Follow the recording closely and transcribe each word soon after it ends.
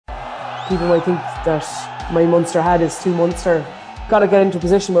people might think that my Munster hat is too Munster. Got to get into a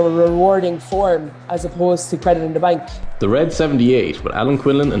position where we're rewarding form as opposed to credit in the bank. The Red 78 with Alan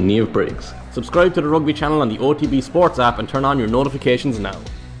Quinlan and Niamh Briggs. Subscribe to the rugby channel on the OTB Sports app and turn on your notifications now.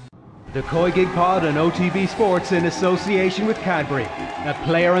 The COYGIG Pod on OTB Sports in association with Cadbury. A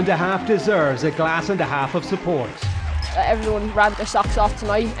player and a half deserves a glass and a half of support. Everyone ran their socks off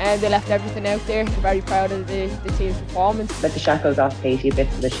tonight and they left everything out there. We're very proud of the team's performance. Let the shackles off Katie a bit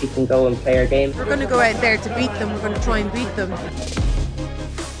so that she can go and play her game. We're going to go out there to beat them. We're going to try and beat them.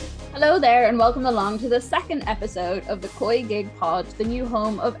 Hello there and welcome along to the second episode of the COYGIG Pod, the new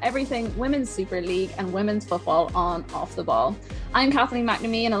home of everything Women's Super League and women's football on off the ball. I'm Kathleen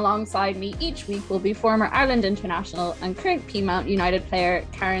McNamee and alongside me each week will be former Ireland international and current Peamount United player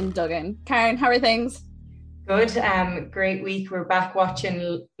Karen Duggan. Karen, how are things? Good, great week. We're back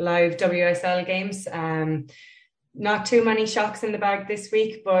watching live WSL games. Not too many shocks in the bag this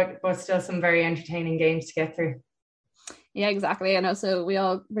week, but still some very entertaining games to get through. Yeah, exactly. And also we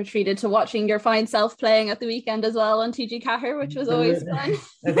all were treated to watching your fine self playing at the weekend as well on TG Cahir, which was always fun.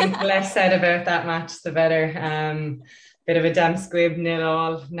 I think the less said about that match, the better. Bit of a damn squib,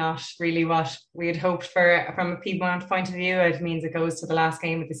 0-0, not really what we had hoped for from a Piedmont point of view. It means it goes to the last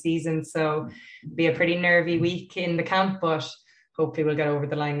game of the season, so it'll be a pretty nervy week in the camp, but hopefully we'll get over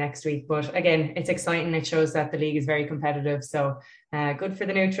the line next week. But again, it's exciting. It shows that the league is very competitive, so good for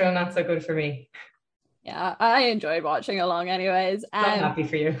the neutral, not so good for me. Yeah, I enjoyed watching along anyways. I'm happy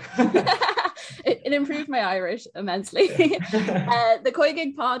for you. It improved my Irish immensely. The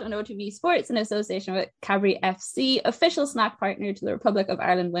COYGIG Pod on OTB Sports in association with Cadbury FC, official snack partner to the Republic of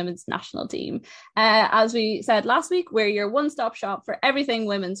Ireland women's national team. As we said last week, we're your one-stop shop for everything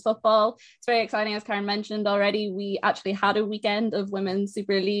women's football. It's very exciting, as Karen mentioned already. We actually had a weekend of women's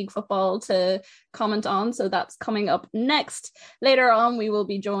Super League football to comment on, so that's coming up next. Later on, we will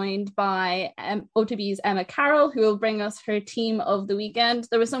be joined by OTB's Emma Carroll, who will bring us her team of the weekend.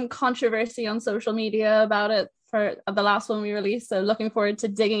 There was some controversy on social media about it for the last one we released, so looking forward to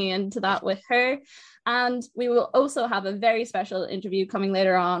digging into that with her. And we will also have a very special interview coming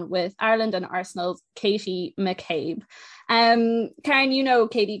later on with Ireland and Arsenal's Katie McCabe. Karen, you know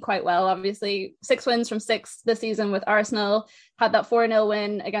Katie quite well, obviously. 6 wins from 6 this season with Arsenal, had that 4-0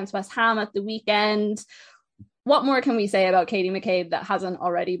 win against West Ham at the weekend. What more can we say about Katie McCabe that hasn't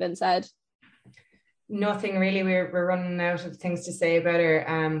already been said? Nothing really. We're running out of things to say about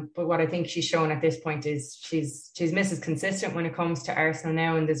her. But what I think she's shown at this point is she's Mrs. Consistent when it comes to Arsenal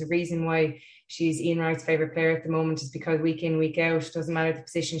now, and there's a reason why she's Ian Wright's favourite player at the moment, is because week in, week out, doesn't matter the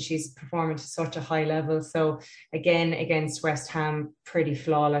position, she's performing to such a high level. So again, against West Ham, pretty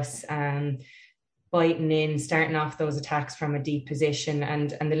flawless. Biting in, starting off those attacks from a deep position,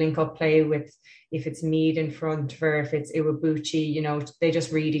 and the link-up play with, if it's Mead in front of her, if it's Iwabuchi, they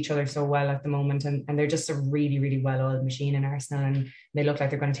just read each other so well at the moment, and they're just a really, really well-oiled machine in Arsenal, and they look like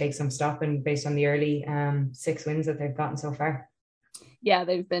they're going to take some stopping based on the early 6 wins that they've gotten so far. Yeah,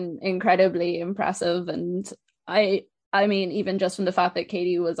 they've been incredibly impressive, and I mean, even just from the fact that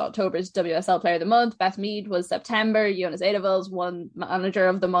Katie was October's WSL Player of the Month, Beth Mead was September, Jonas Eidevall's won Manager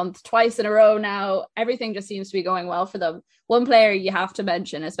of the Month twice in a row now. Everything just seems to be going well for them. One player you have to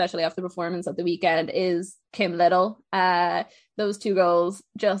mention, especially after the performance at the weekend, is Kim Little. Those 2 goals,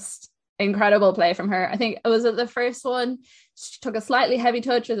 just incredible play from her. I think it was the first one. She took a slightly heavy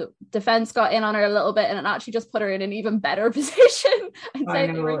touch, the defense got in on her a little bit, and it actually just put her in an even better position. And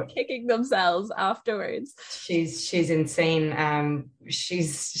they were kicking themselves afterwards. She's insane.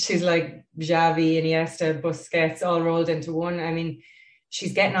 She's like Xavi, Iniesta, Busquets all rolled into one. I mean,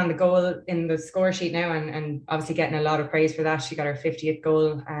 she's getting on the goal in the score sheet now, and obviously getting a lot of praise for that. She got her 50th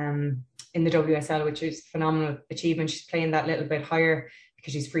goal in the WSL, which is a phenomenal achievement. She's playing that little bit higher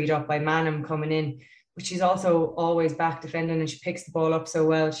because she's freed up by Manham coming in, but she's also always back defending, and she picks the ball up so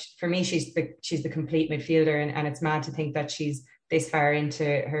well. For me, she's the complete midfielder, and it's mad to think that she's this far into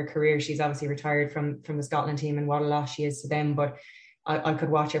her career. She's obviously retired from the Scotland team, and what a loss she is to them, but I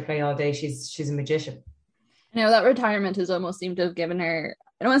could watch her play all day. She's a magician. That retirement has almost seemed to have given her,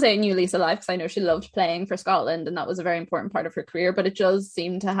 I don't want to say a new lease of life, because I know she loved playing for Scotland and that was a very important part of her career, but it does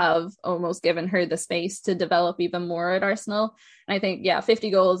seem to have almost given her the space to develop even more at Arsenal. And I think,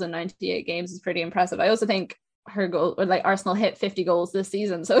 50 goals in 98 games is pretty impressive. I also think her goal, or like Arsenal hit 50 goals this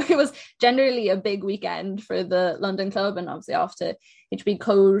season, so it was generally a big weekend for the London club, and obviously off to HB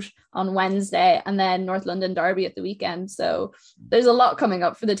Code on Wednesday and then North London Derby at the weekend. So there's a lot coming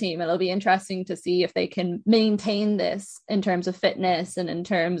up for the team. It'll be interesting to see if they can maintain this in terms of fitness and in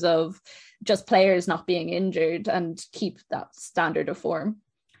terms of just players not being injured and keep that standard of form.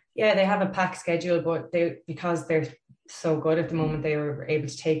 Yeah, they have a packed schedule, but because they're so good at the moment. They were able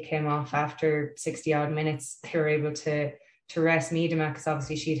to take Kim off after 60 odd minutes. They were able to rest Miedema, because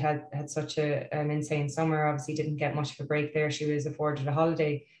obviously she'd had such an insane summer. Obviously didn't get much of a break there. She was afforded a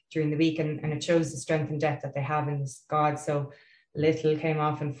holiday during the week, and it shows the strength and depth that they have in the squad. So Little came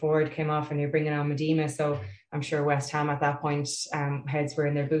off and Ford came off, and you're bringing on Miedema. So I'm sure West Ham at that point, heads were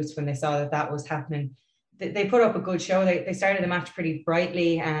in their boots when they saw that was happening. They put up a good show. They started the match pretty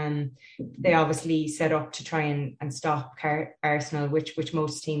brightly, and they obviously set up to try and stop Arsenal, which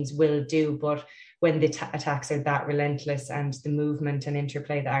most teams will do. But when the attacks are that relentless, and the movement and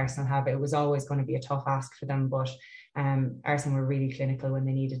interplay that Arsenal have, it was always going to be a tough ask for them. But Arsenal were really clinical when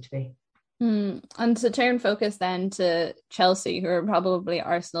they needed to be. And to turn focus then to Chelsea, who are probably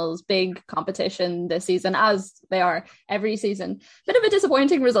Arsenal's big competition this season, as they are every season. Bit of a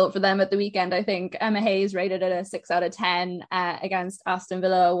disappointing result for them at the weekend, I think. Emma Hayes rated it a 6 out of 10 against Aston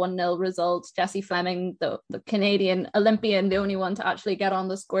Villa, 1-0 result. Jessie Fleming, the Canadian Olympian, the only one to actually get on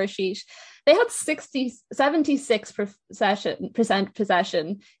the score sheet. They had 76%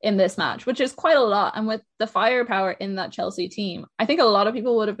 possession in this match, which is quite a lot. And with the firepower in that Chelsea team, I think a lot of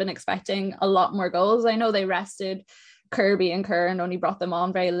people would have been expecting a lot more goals. I know they rested Kirby and Kerr and only brought them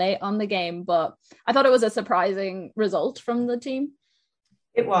on very late on the game, but I thought it was a surprising result from the team.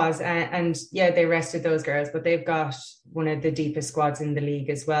 It was, and yeah, they rested those girls, but they've got one of the deepest squads in the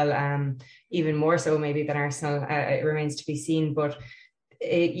league as well, even more so maybe than Arsenal. It remains to be seen, but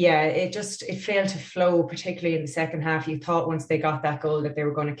it failed to flow, particularly in the second half. You thought once they got that goal that they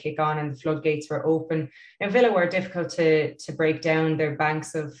were going to kick on and the floodgates were open. Now, Villa were difficult to break down. Their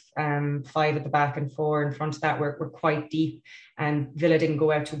banks of 5 at the back and 4 in front of that were quite deep, and Villa didn't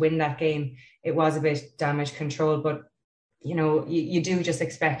go out to win that game. It was a bit damage control, but you know, you do just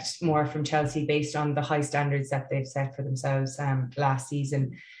expect more from Chelsea based on the high standards that they've set for themselves last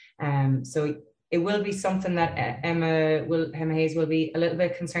season. So it will be something that Emma Hayes will be a little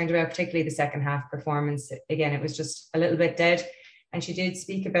bit concerned about, particularly the second half performance. Again, it was just a little bit dead. And she did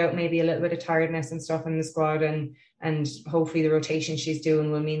speak about maybe a little bit of tiredness and stuff in the squad, and hopefully the rotation she's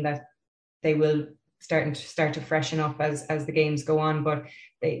doing will mean that they will start to freshen up as the games go on. But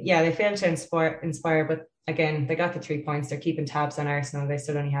they failed to inspire, but again, they got the 3 points. They're keeping tabs on Arsenal. They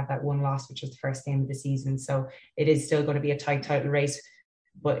still only have that one loss, which was the first game of the season. So it is still going to be a tight title race,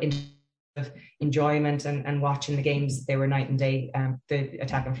 but in of enjoyment and watching the games, they were night and day. The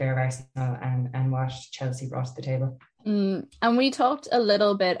attack and flair of Arsenal and what Chelsea brought to the table. And we talked a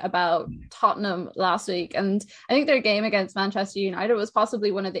little bit about Tottenham last week, and I think their game against Manchester United was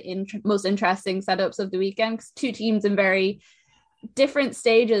possibly one of the most interesting setups of the weekend, because two teams in very different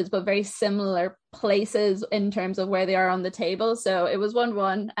stages but very similar places in terms of where they are on the table. So it was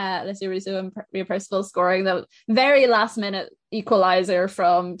 1-1, Alessia Russo and Rhea Percival scoring the very last minute equalizer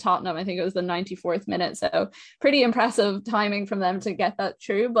from Tottenham. I think it was the 94th minute, so pretty impressive timing from them to get that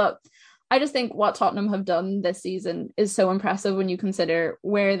through. But I just think what Tottenham have done this season is so impressive when you consider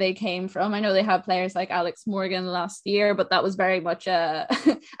where they came from. I know they have players like Alex Morgan last year, but that was very much a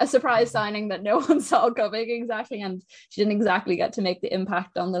surprise signing that no one saw coming exactly. And she didn't exactly get to make the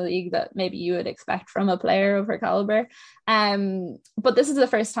impact on the league that maybe you would expect from a player of her caliber. But this is the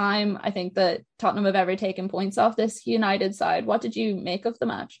first time I think that Tottenham have ever taken points off this United side. What did you make of the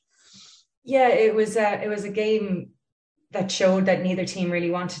match? Yeah, it was a game that showed that neither team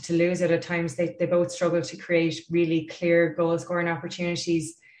really wanted to lose it. At times they both struggled to create really clear goal scoring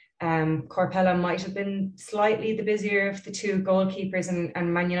opportunities. Corpella might have been slightly the busier of the two goalkeepers,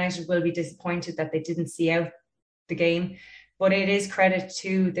 and Man United will be disappointed that they didn't see out the game. But it is credit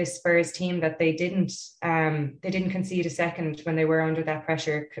to this Spurs team that they didn't concede a second when they were under that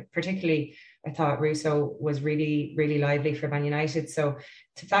pressure. Particularly, I thought Russo was really, really lively for Man United. So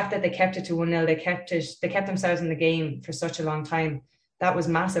the fact that they kept it to 1-0, they kept themselves in the game for such a long time, that was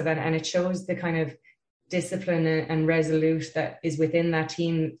massive. And it shows the kind of discipline and resolute that is within that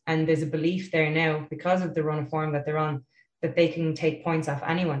team. And there's a belief there now, because of the run of form that they're on, that they can take points off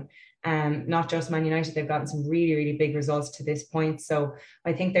anyone. Not just Man United, they've gotten some really, really big results to this point. So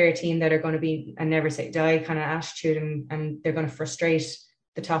I think they're a team that are going to be a never say die kind of attitude, and they're going to frustrate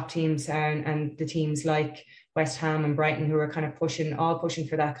the top teams and the teams like West Ham and Brighton, who are kind of pushing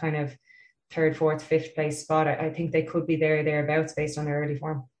for that kind of 3rd, 4th, 5th place spot. I think they could be thereabouts based on their early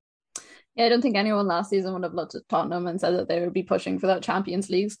form. Yeah, I don't think anyone last season would have looked at Tottenham and said that they would be pushing for that Champions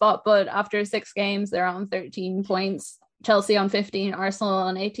League spot. But after 6 games, they're on 13 points. Chelsea on 15, Arsenal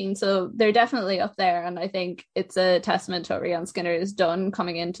on 18. So they're definitely up there. And I think it's a testament to what Rianne Skinner has done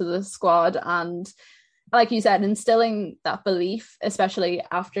coming into the squad. And like you said, instilling that belief, especially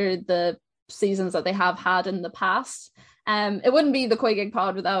after the seasons that they have had in the past. It wouldn't be the COYGIG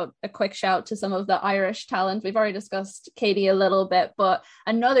pod without a quick shout to some of the Irish talent. We've already discussed Katie a little bit, but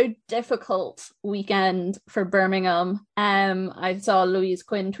another difficult weekend for Birmingham. I saw Louise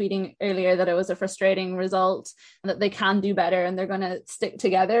Quinn tweeting earlier that it was a frustrating result and that they can do better and they're going to stick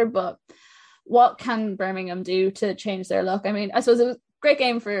together. But what can Birmingham do to change their luck? I mean, I suppose it was a great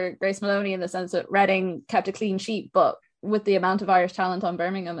game for Grace Maloney in the sense that Reading kept a clean sheet, but with the amount of Irish talent on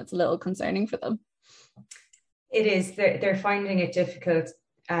Birmingham, it's a little concerning for them. It is. They're finding it difficult.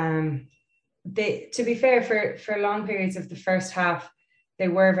 To be fair, for long periods of the first half, they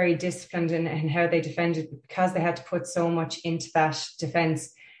were very disciplined in how they defended, because they had to put so much into that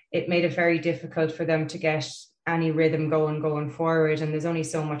defence. It made it very difficult for them to get any rhythm going forward. And there's only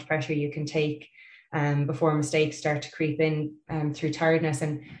so much pressure you can take before mistakes start to creep in through tiredness.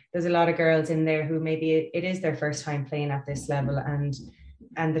 And there's a lot of girls in there who maybe it is their first time playing at this level, and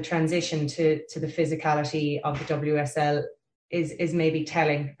the transition to the physicality of the WSL is maybe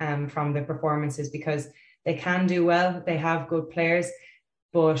telling from the performances, because they can do well, they have good players,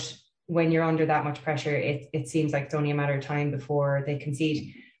 but when you're under that much pressure, it seems like it's only a matter of time before they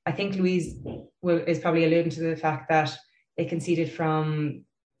concede. I think Louise is probably alluding to the fact that they conceded from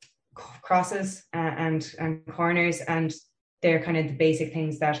crosses and corners, and they're kind of the basic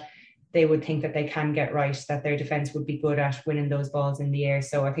things that they would think that they can get right, that their defence would be good at winning those balls in the air.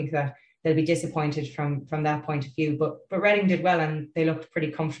 So I think that they'll be disappointed from that point of view. But Reading did well, and they looked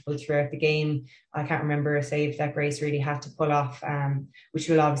pretty comfortable throughout the game. I can't remember a save that Grace really had to pull off, which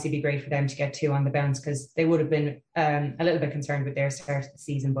will obviously be great for them to get 2 on the bounce, because they would have been a little bit concerned with their start of the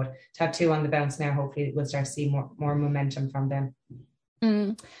season. But to have 2 on the bounce now, hopefully we'll start to see more momentum from them.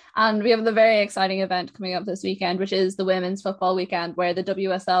 And we have the very exciting event coming up this weekend, which is the Women's Football Weekend, where the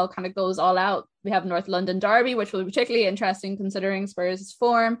WSL kind of goes all out. We have North London Derby, which will be particularly interesting considering Spurs'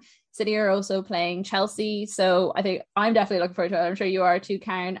 form. City are also playing Chelsea, so I think I'm definitely looking forward to it. I'm sure you are too,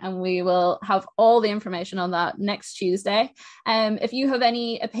 Karen, and we will have all the information on that next Tuesday. If you have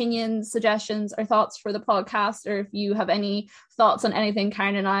any opinions, suggestions, or thoughts for the podcast, or if you have any thoughts on anything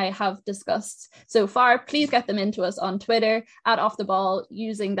Karen and I have discussed so far, please get them into us on Twitter @OffTheBall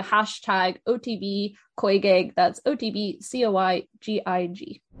using the hashtag OTB COYGIG. That's OTB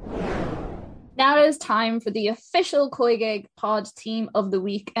COYGIG. Now it is time for the official COYGIG pod team of the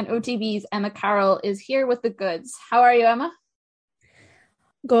week, and OTB's Emma Carroll is here with the goods. How are you, Emma?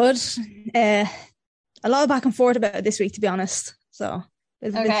 Good. A lot of back and forth about it this week, to be honest. So it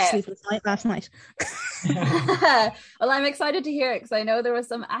was a bit sleepless night last night. Well, I'm excited to hear it, because I know there was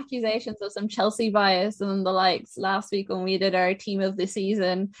some accusations of some Chelsea bias and the likes last week when we did our team of the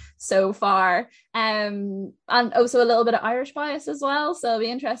season so far, and also a little bit of Irish bias as well, so it'll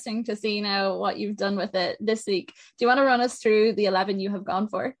be interesting to see now what you've done with it this week. Do you want to run us through the 11 you have gone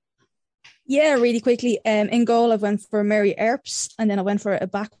for? Yeah, really quickly. In goal I went for Mary Earps, and then I went for a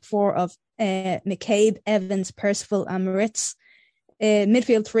back 4 of McCabe, Evans, Percival and Moritz.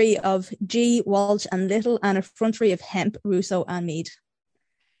 Midfield 3 of G, Walsh and Little, and a front 3 of Hemp, Russo and Mead.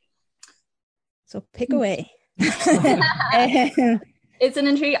 So pick away. It's an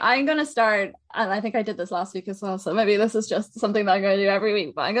intrigue. I'm going to start, and I think I did this last week as well, so maybe this is just something that I'm going to do every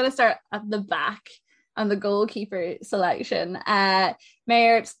week, but I'm going to start at the back and the goalkeeper selection.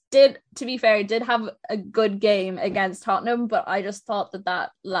 Mayer did have a good game against Tottenham, but I just thought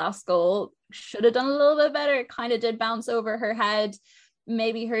that last goal should have done a little bit better. It kind of did bounce over her head.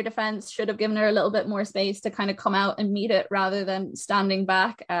 Maybe her defense should have given her a little bit more space to kind of come out and meet it rather than standing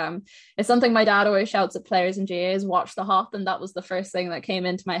back. It's something my dad always shouts at players in GAs, watch the hop, and that was the first thing that came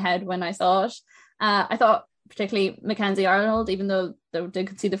into my head when I saw it. I thought particularly Mackenzie Arnold, even though they did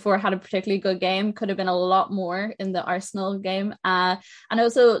concede the 4, had a particularly good game, could have been a lot more in the Arsenal game. And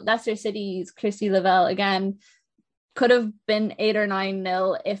also Leicester City's Kirsty Lavelle, again, could have been 8 or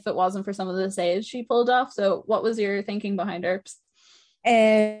 9-0 if it wasn't for some of the saves she pulled off. So what was your thinking behind Earps?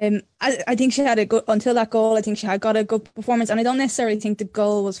 I think she had a good, until that goal, I think she had got a good performance, and I don't necessarily think the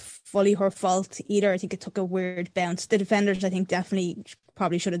goal was fully her fault either. I think it took a weird bounce. The defenders, I think, definitely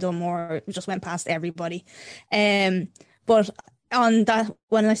probably should have done more. It just went past everybody. But on that,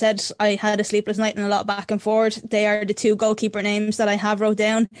 when I said I had a sleepless night and a lot back and forward, they are the 2 goalkeeper names that I have wrote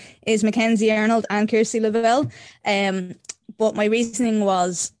down, is Mackenzie Arnold and Kirsty Lavelle. But my reasoning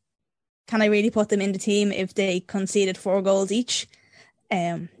was, can I really put them in the team if they conceded 4 goals each?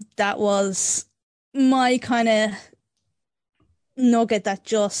 That was my kind of nugget that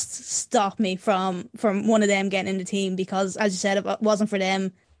just stopped me from one of them getting in the team, because, as you said, if it wasn't for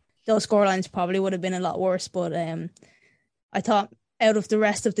them, those scorelines probably would have been a lot worse. But I thought out of the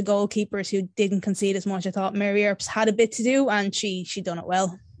rest of the goalkeepers who didn't concede as much, I thought Mary Earps had a bit to do, and she done it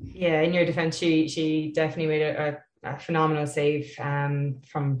well. Yeah, in your defence, she definitely made a a phenomenal save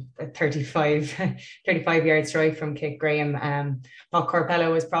from a 35 yard strike from Kit Graham. Thought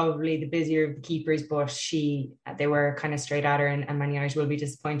Corpello was probably the busier of the keepers, but they were kind of straight at her, and Man United will be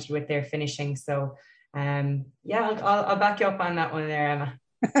disappointed with their finishing. So I'll back you up on that one there, Emma.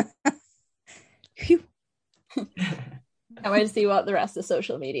 I want to see what the rest of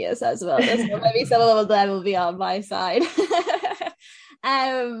social media says about this. So maybe some of them will be on my side.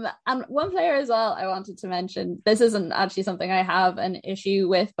 And one player as well I wanted to mention, this isn't actually something I have an issue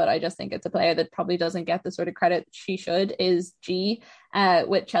with, but I just think it's a player that probably doesn't get the sort of credit she should, is G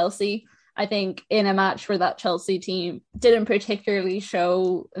with Chelsea. I think in a match where that Chelsea team didn't particularly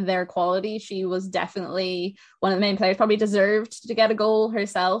show their quality, she was definitely one of the main players, probably deserved to get a goal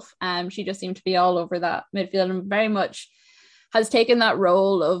herself. She just seemed to be all over that midfield and very much has taken that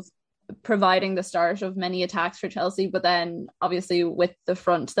role of providing the start of many attacks for Chelsea, but then obviously with the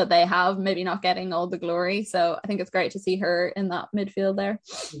front that they have, maybe not getting all the glory. So I think it's great to see her in that midfield there.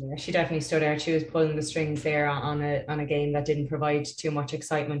 Yeah, she definitely stood out. She was pulling the strings there on a game that didn't provide too much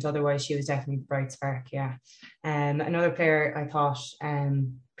excitement. Otherwise, she was definitely the bright spark. Yeah. Another player I thought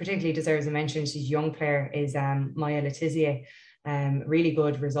particularly deserves a mention, she's a young player, is Maya Letizia. Really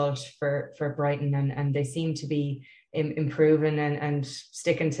good result for Brighton, and they seem to be improving and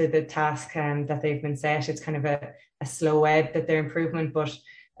sticking to the task that they've been set. It's kind of a slow ebb that their improvement, but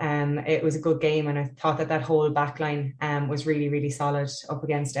it was a good game, and I thought that whole back line was really, really solid up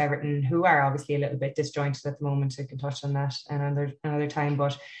against Everton, who are obviously a little bit disjointed at the moment. I can touch on that another time,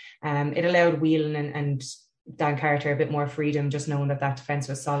 but it allowed Whelan and Dan Carter a bit more freedom, just knowing that defence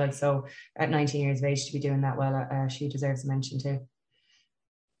was solid. So at 19 years of age to be doing that well, she deserves a mention too.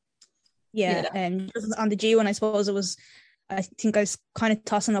 Just on the G one, I suppose I think I was kind of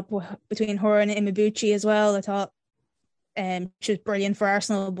tossing up between her and Imabuchi as well. I thought she was brilliant for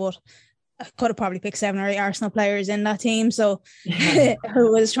Arsenal, but I could have probably picked 7 or 8 Arsenal players in that team, so I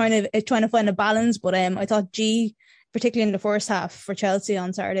was trying to find a balance. But I thought G, particularly in the first half for Chelsea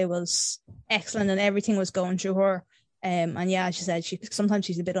on Saturday, was excellent, and everything was going through her. And yeah, as she said, sometimes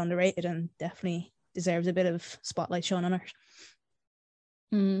she's a bit underrated and definitely deserves a bit of spotlight shown on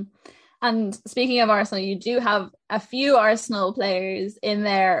her. And speaking of Arsenal, you do have a few Arsenal players in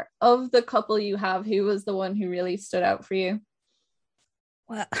there. Of the couple you have, who was the one who really stood out for you?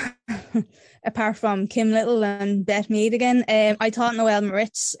 Well, apart from Kim Little and Beth Mead again, I thought Noelle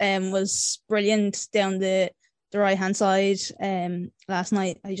Moritz was brilliant down the right-hand side last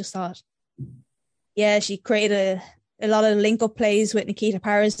night. I just thought, she created a lot of link-up plays with Nikita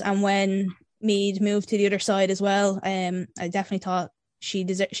Paris, and when Mead moved to the other side as well, I definitely thought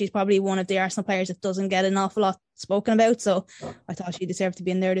she's probably one of the Arsenal players that doesn't get an awful lot spoken about, so I thought she deserved to be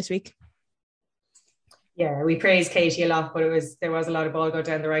in there this week. Yeah, we praised Katie a lot, but there was a lot of ball go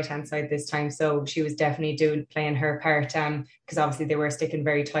down the right hand side this time, so she was definitely playing her part, because obviously they were sticking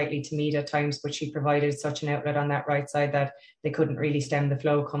very tightly to Mead at times, but she provided such an outlet on that right side that they couldn't really stem the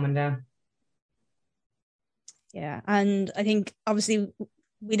flow coming down. Yeah, and I think obviously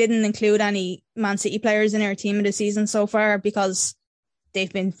we didn't include any Man City players in our team of the season so far because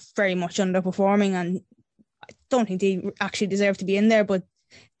they've been very much underperforming, and I don't think they actually deserve to be in there. But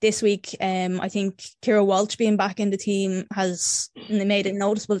this week, I think Kira Walsh being back in the team has made a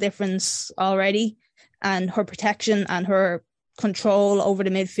noticeable difference already, and her protection and her control over the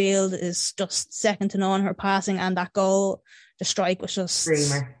midfield is just second to none. Her passing and that goal, the strike was just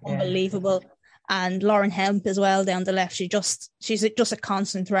unbelievable. And Lauren Hemp as well down the left. She's just a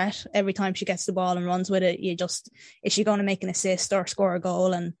constant threat every time she gets the ball and runs with it. Is she going to make an assist or score a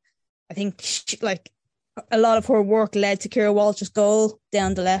goal? And I think a lot of her work led to Kira Walsh's goal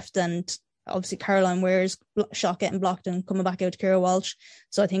down the left, and obviously Caroline Ware's shot getting blocked and coming back out to Kira Walsh.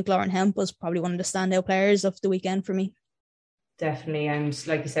 So I think Lauren Hemp was probably one of the standout players of the weekend for me. Definitely, and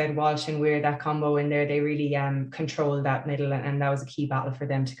like you said, Walsh and Weir, that combo in there, they really controlled that middle, and that was a key battle for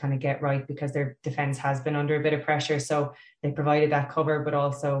them to kind of get right, because their defence has been under a bit of pressure, so they provided that cover but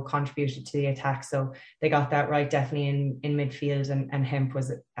also contributed to the attack, so they got that right definitely in midfield, and Hemp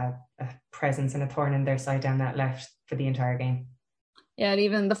was a presence and a thorn in their side down that left for the entire game. Yeah, and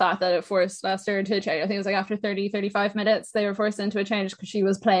even the fact that it forced Leicester to change, I think it was like after 35 minutes, they were forced into a change because she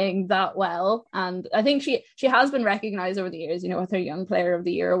was playing that well. And I think she has been recognised over the years, with her Young Player of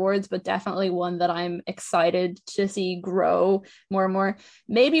the Year awards, but definitely one that I'm excited to see grow more and more.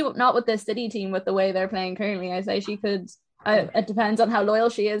 Maybe not with this City team, with the way they're playing currently. I say she could, it depends on how loyal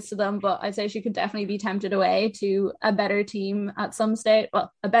she is to them, but I'd say she could definitely be tempted away to a better team at some stage.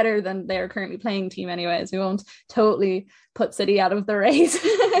 Well, a better than they're currently playing team anyways. We won't totally put City out of the race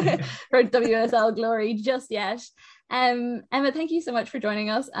for WSL glory just yet. Emma, thank you so much for joining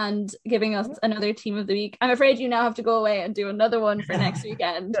us and giving us another team of the week. I'm afraid you now have to go away and do another one for next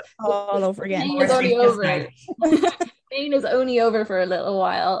weekend. All over again. Pain is only over. Pain is only over for a little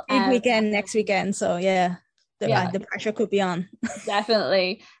while. Big weekend next weekend, so yeah. The pressure could be on.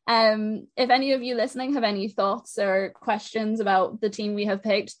 Definitely. If any of you listening have any thoughts or questions about the team we have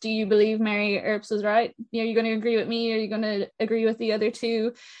picked, do you believe Mary Earps was right? Are you going to agree with me? Are you going to agree with the other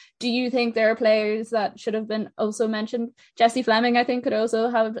two? Do you think there are players that should have been also mentioned? Jessie Fleming, I think, could also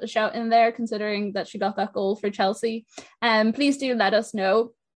have a shout in there, considering that she got that goal for Chelsea. Please do let us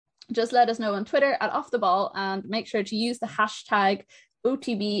know. Just let us know on Twitter at Off the Ball, and make sure to use the hashtag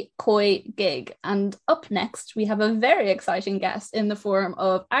OTB COYGIG. And up next, we have a very exciting guest in the form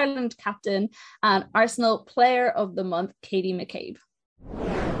of Ireland captain and Arsenal Player of the Month, Katie McCabe.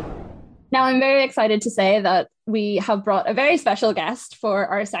 Now, I'm very excited to say that we have brought a very special guest for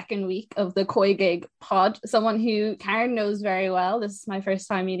our second week of the COYGIG pod, someone who Karen knows very well. This is my first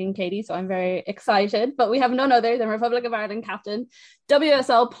time meeting Katie, so I'm very excited. But we have none other than Republic of Ireland captain,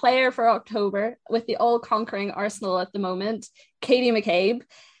 WSL player for October with the all-conquering Arsenal at the moment, Katie McCabe.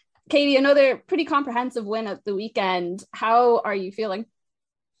 Katie, another pretty comprehensive win at the weekend. How are you feeling?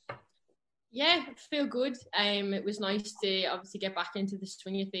 Yeah, I feel good. It was nice to obviously get back into the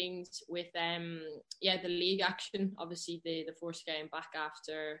swing of things with the league action. Obviously the first game back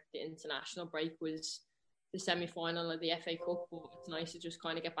after the international break was the semi-final of the FA Cup, but it's nice to just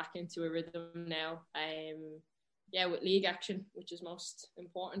kind of get back into a rhythm now. With league action, which is most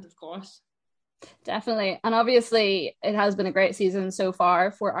important, of course. Definitely. And obviously it has been a great season so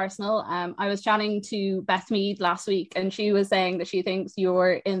far for Arsenal. I was chatting to Beth Mead last week, and she was saying that she thinks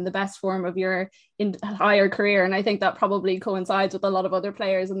you're in the best form of your entire career. And I think that probably coincides with a lot of other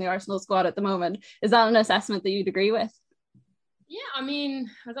players in the Arsenal squad at the moment. Is that an assessment that you'd agree with? Yeah, I mean,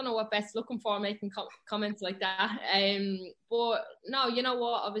 I don't know what Beth's looking for making comments like that. But no, you know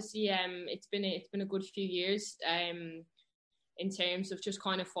what? Obviously, it's been a good few years. In terms of just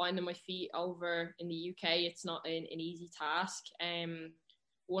kind of finding my feet over in the UK, it's not an easy task.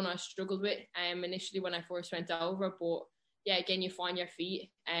 One I struggled with initially when I first went over, but yeah, again, you find your feet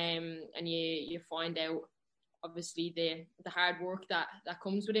and you find out obviously the hard work that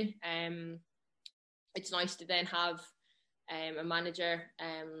comes with it. It's nice to then have a manager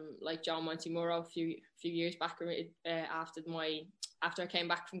like John Montemurro a few years back after I came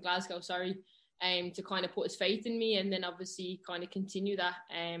back from Glasgow, to kind of put his faith in me, and then obviously kind of continue that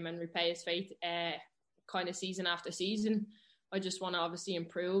and repay his faith kind of season after season. I just want to obviously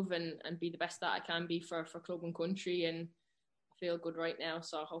improve and be the best that I can be for club and country, and I feel good right now,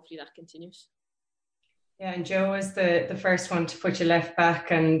 so hopefully that continues. Yeah, and Joe was the first one to put you left back,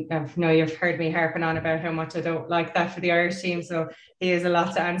 and I know you've heard me harping on about how much I don't like that for the Irish team, so he has a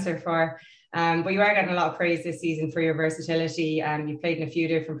lot to answer for. But you are getting a lot of praise this season for your versatility. You've played in a few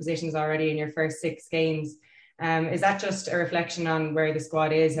different positions already in your first 6 games. Is that just a reflection on where the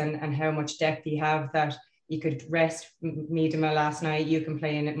squad is and how much depth you have, that you could rest Miedema last night, you can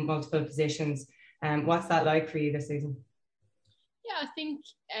play in multiple positions? What's that like for you this season? Yeah, I think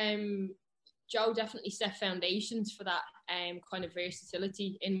Joe definitely set foundations for that kind of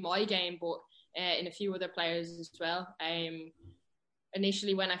versatility in my game, but in a few other players as well.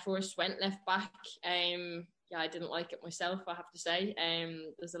 Initially, when I first went left back, I didn't like it myself, I have to say.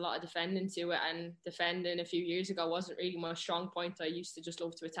 There's a lot of defending to it, and defending a few years ago wasn't really my strong point. I used to just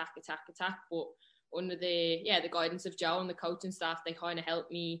love to attack. But under the guidance of Joe and the coaching staff, they kind of helped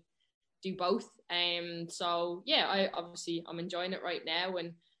me do both. I'm enjoying it right now,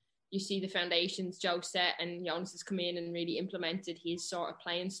 and you see the foundations Joe set, and Jonas has come in and really implemented his sort of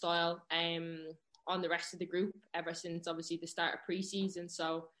playing style on the rest of the group ever since obviously the start of pre-season.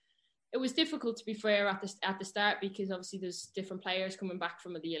 So it was difficult, to be fair, at the start, because obviously there's different players coming back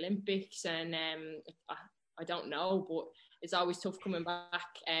from the Olympics, and I don't know, but it's always tough coming back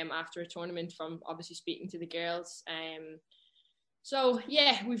after a tournament, from obviously speaking to the girls. So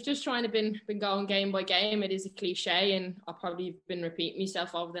yeah, we've just trying to been going game by game. It is a cliche, and I'll probably been repeating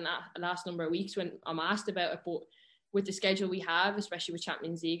myself over the last number of weeks when I'm asked about it, but with the schedule we have, especially with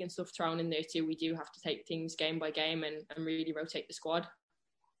Champions League and stuff thrown in there too, we do have to take things game by game and really rotate the squad.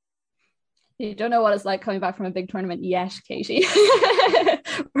 You don't know what it's like coming back from a big tournament yet, Katie.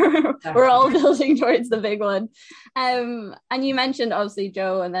 We're all building towards the big one. And you mentioned obviously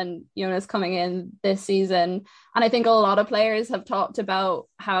Joe and then Jonas coming in this season. And I think a lot of players have talked about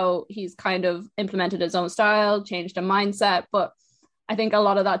how he's kind of implemented his own style, changed a mindset, but I think a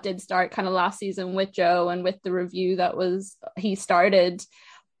lot of that did start kind of last season with Joe and with the review he started.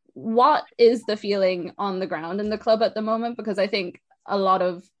 What is the feeling on the ground in the club at the moment? Because I think a lot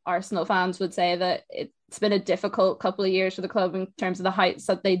of Arsenal fans would say that it it's been a difficult couple of years for the club in terms of the heights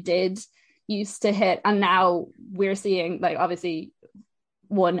that they did used to hit, and now we're seeing, like, obviously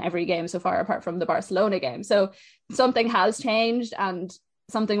won every game so far apart from the Barcelona game, so something has changed and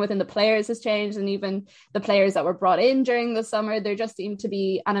something within the players has changed, and even the players that were brought in during the summer, there just seemed to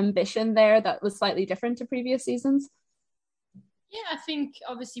be an ambition there that was slightly different to previous seasons. Yeah, I think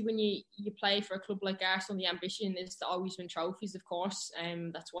obviously when you play for a club like Arsenal, the ambition is to always win trophies, of course,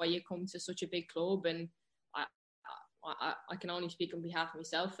 and that's why you come to such a big club, and I can only speak on behalf of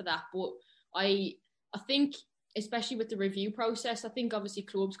myself for that. But I think, especially with the review process, I think obviously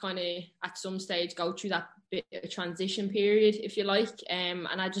clubs kind of at some stage go through that bit of a transition period, if you like, and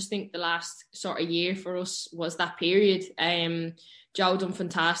I just think the last sort of year for us was that period. Joe done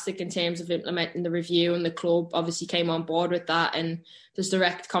fantastic in terms of implementing the review, and the club obviously came on board with that, and there's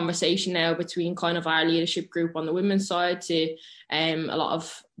direct conversation now between kind of our leadership group on the women's side to a lot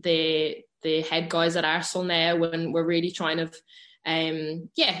of the head guys at Arsenal now, when we're really trying to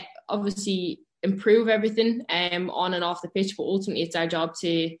obviously improve everything on and off the pitch, but ultimately it's our job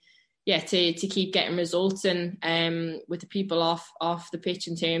to keep getting results, and with the people off the pitch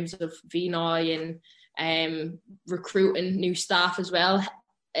in terms of VNI and recruiting new staff as well,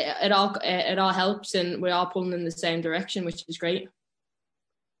 it all helps, and we're all pulling in the same direction, which is great.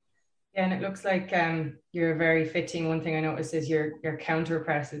 Yeah, and it looks like you're very fitting. One thing I noticed is your counter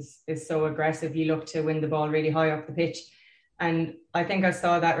press is so aggressive. You look to win the ball really high up the pitch. And I think I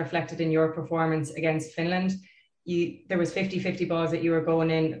saw that reflected in your performance against Finland. There was 50-50 balls that you were going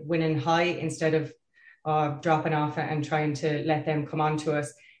in, winning high instead of dropping off and trying to let them come on to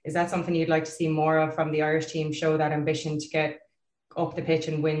us. Is that something you'd like to see more of from the Irish team, show that ambition to get up the pitch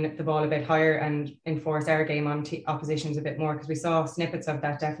and win the ball a bit higher and enforce our game on oppositions a bit more? Because we saw snippets of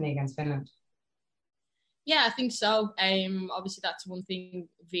that definitely against Finland. Yeah, I think so. Obviously, that's one thing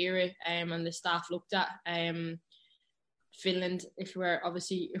Vera and the staff looked at. Finland, if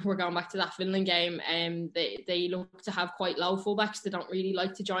we're going back to that Finland game, they look to have quite low fullbacks. They don't really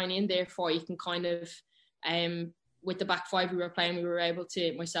like to join in. Therefore, you can kind of, with the back five we were playing, we were able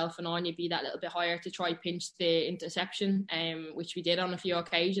to, myself and Anya, be that little bit higher to try pinch the interception, which we did on a few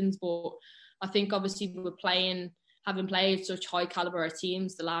occasions. But I think obviously having played such high caliber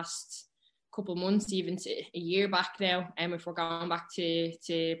teams the last couple of months, even to a year back now, if we're going back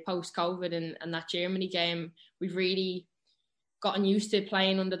to post-COVID and that Germany game, we've really gotten used to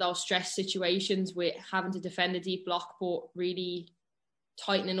playing under those stress situations with having to defend a deep block, but really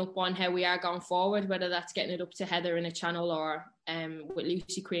tightening up on how we are going forward, whether that's getting it up to Heather in a channel or with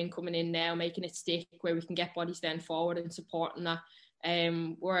Lucy Quinn coming in now, making it stick where we can get bodies then forward and supporting that.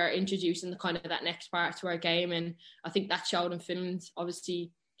 We're introducing the kind of that next part to our game, and I think that showed in Finland. Obviously,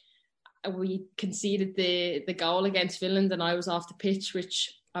 we conceded the goal against Finland and I was off the pitch,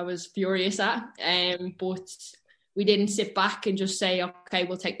 which I was furious at, but we didn't sit back and just say, okay,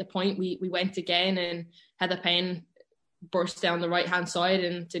 we'll take the point. We went again, and Heather Payne burst down the right-hand side,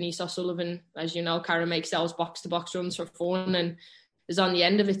 and Denise O'Sullivan, as you know, Karen makes those box-to-box runs for fun and is on the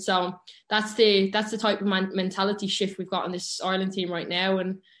end of it. So that's the type of mentality shift we've got on this Ireland team right now.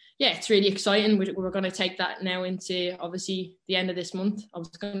 And yeah, it's really exciting. We're going to take that now into, obviously, the end of this month. I was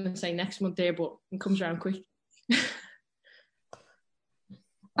going to say next month there, but it comes around quick.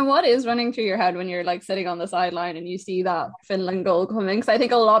 And what is running through your head when you're like sitting on the sideline and you see that Finland goal coming? Because I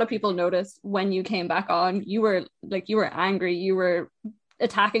think a lot of people noticed when you came back on, you were angry, you were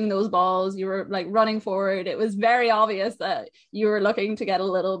attacking those balls, you were like running forward. It was very obvious that you were looking to get a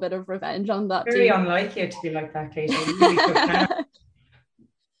little bit of revenge on that very team. unlike you to be like that, Katie. Really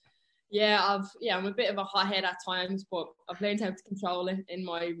Yeah, I'm a bit of a hothead at times, but I've learned how to control it in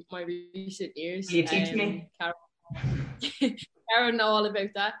my recent years. You teach me. Carroll know all about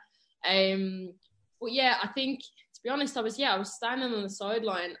that. But yeah, I think, to be honest, I was standing on the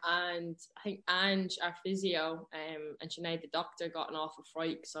sideline, and I think Ange, our physio, and Sinead, the doctor, got an awful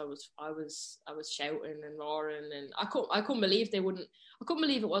fright because I was shouting and roaring, and I couldn't believe it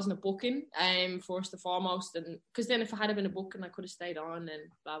wasn't a booking. First and foremost, and because then if it had been a booking, I could have stayed on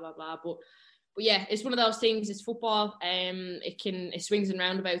and blah blah blah. But yeah, it's one of those things. It's football. It swings and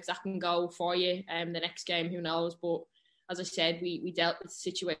roundabouts. That can go for you. The next game, who knows? But as I said, we dealt with the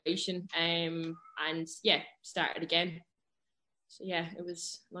situation and yeah, started again. So yeah, it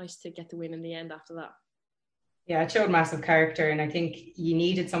was nice to get the win in the end after that. Yeah, it showed massive character, and I think you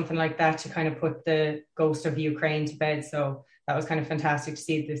needed something like that to kind of put the ghost of Ukraine to bed. So that was kind of fantastic to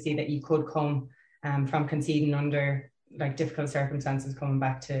see that you could come from conceding under like difficult circumstances, coming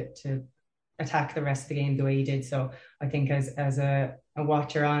back to attack the rest of the game the way you did. So I think as a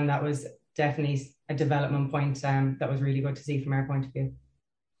watcher on, that was definitely a development point that was really good to see from our point of view.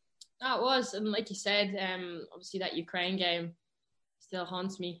 That was, and like you said, obviously that Ukraine game still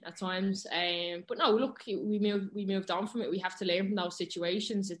haunts me at times. But no, look, we moved on from it. We have to learn from those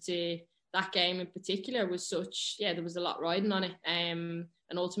situations. That game in particular was such, there was a lot riding on it. And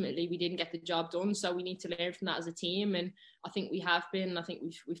ultimately we didn't get the job done. So we need to learn from that as a team. And I think we have been. I think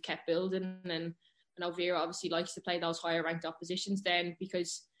we've kept building. And I know Vera obviously likes to play those higher ranked oppositions then,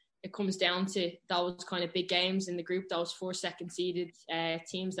 because it comes down to those kind of big games in the group, those 4 second seeded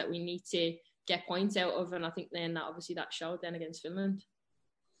teams that we need to get points out of. And I think then obviously that showed then against Finland.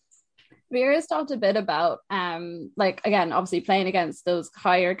 Vera's talked a bit about again, obviously playing against those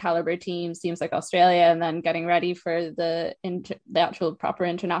higher caliber teams like Australia, and then getting ready for the actual proper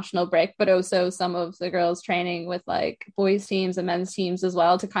international break, but also some of the girls training with like boys teams and men's teams as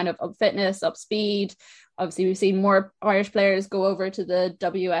well to kind of up fitness, up speed. Obviously we've seen more Irish players go over to the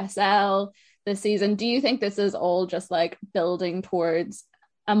WSL this season. Do you think this is all just like building towards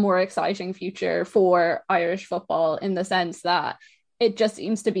a more exciting future for Irish football, in the sense that it just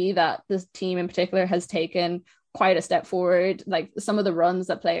seems to be that this team in particular has taken quite a step forward? Like some of the runs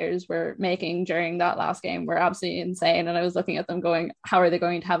that players were making during that last game were absolutely insane. And I was looking at them going, how are they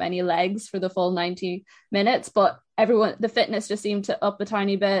going to have any legs for the full 90 minutes? But everyone, the fitness just seemed to up a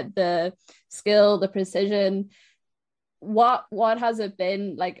tiny bit, the skill, the precision. What has it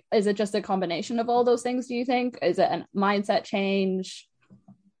been like? Is it just a combination of all those things, do you think? Is it a mindset change?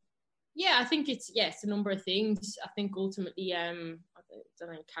 Yeah, I think it's a number of things. I think ultimately, I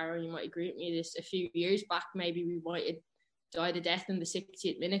don't know, Carroll, you might agree with me, this a few years back, maybe we might have died a death in the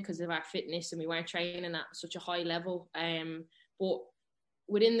 60th minute because of our fitness and we weren't training at such a high level. But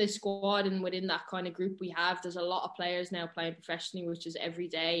within the squad and within that kind of group we have, there's a lot of players now playing professionally, which is every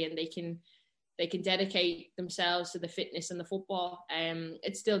day, and they can dedicate themselves to the fitness and the football.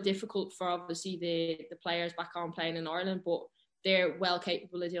 It's still difficult for obviously the players back home playing in Ireland, but they're well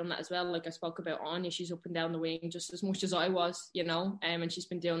capable of doing that as well. Like I spoke about Anya, she's up and down the wing just as much as I was, and she's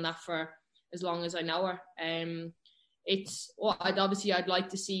been doing that for as long as I know her. I'd like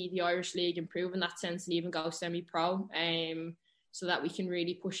to see the Irish League improve in that sense and even go semi-pro, so that we can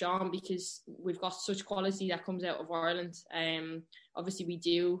really push on, because we've got such quality that comes out of Ireland. Obviously we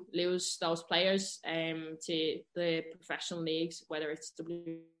do lose those players to the professional leagues, whether it's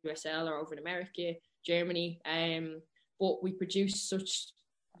WSL or over in America, Germany, but we produce such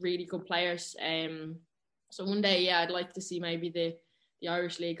really good players. So one day, I'd like to see maybe the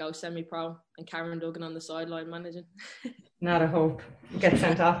Irish League go semi-pro and Karen Duggan on the sideline managing. Not a hope. Get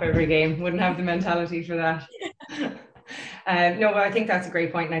sent off every game. Wouldn't have the mentality for that. No, but I think that's a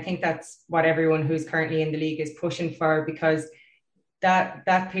great point, and I think that's what everyone who's currently in the league is pushing for, because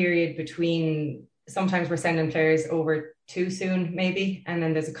that period between, sometimes we're sending players over too soon maybe, and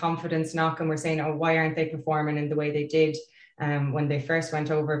then there's a confidence knock and we're saying, oh, why aren't they performing in the way they did when they first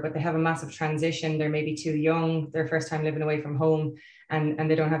went over? But they have a massive transition. They're maybe too young, their first time living away from home, and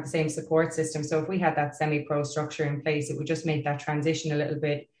they don't have the same support system. So if we had that semi-pro structure in place, it would just make that transition a little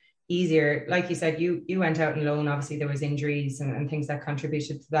bit easier. Like you said, you went out on loan. Obviously there was injuries and things that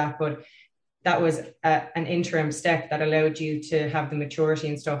contributed to that, but that was an interim step that allowed you to have the maturity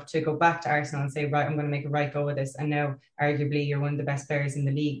and stuff to go back to Arsenal and say, right, I'm going to make a right go of this. And now arguably you're one of the best players in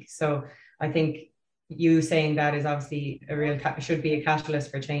the league. So I think you saying that is obviously should be a catalyst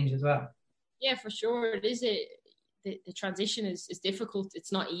for change as well. Yeah, for sure. It is. The transition is difficult.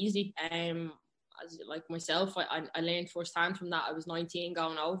 It's not easy. As like myself, I learned firsthand from that. I was 19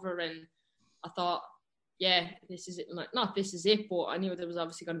 going over, and I thought, this is it. Not this is it, but I knew there was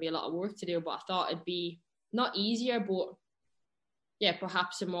obviously going to be a lot of work to do. But I thought it'd be not easier, but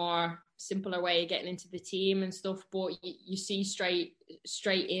perhaps a more simpler way of getting into the team and stuff. But you see straight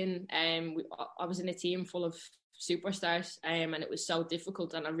in. I was in a team full of superstars, and it was so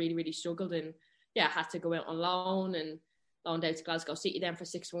difficult, and I really, really struggled. And I had to go out on loan and loaned out to Glasgow City then for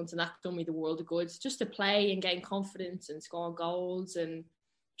 6 months, and that done me the world of good, just to play and gain confidence and score goals and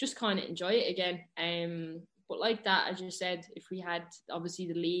just kind of enjoy it again. But like that, as you said, if we had obviously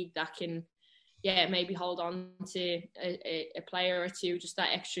the league that can maybe hold on to a player or two just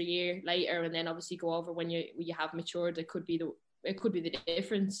that extra year later, and then obviously go over when you have matured, it could be the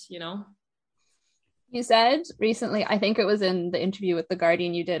difference, You said recently, I think it was in the interview with The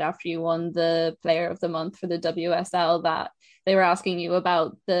Guardian you did after you won the Player of the Month for the WSL, that they were asking you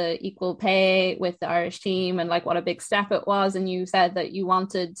about the equal pay with the Irish team and like what a big step it was. And you said that you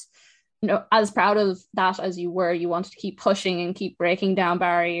wanted, as proud of that as you were, you wanted to keep pushing and keep breaking down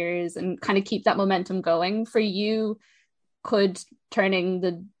barriers and kind of keep that momentum going. For you, could turning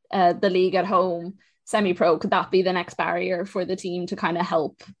the league at home semi-pro, could that be the next barrier for the team to kind of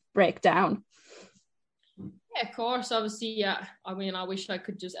help break down? Yeah, of course. Obviously, yeah. I mean, I wish I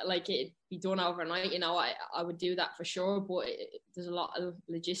could just like it be done overnight. I would do that for sure. But there's a lot of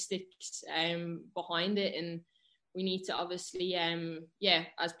logistics behind it, and we need to obviously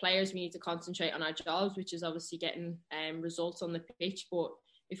as players we need to concentrate on our jobs, which is obviously getting results on the pitch. But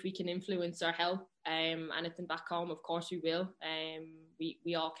if we can influence or help anything back home, of course we will.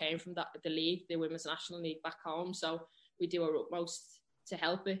 We all came from the league, the Women's National League back home, so we do our utmost to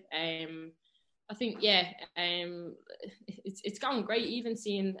help it. I think, it's gone great. Even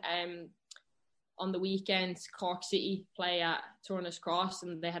seeing on the weekend Cork City play at Turner's Cross,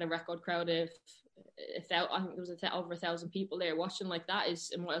 and they had a record crowd of I think there was over 1,000 people there watching. Like, that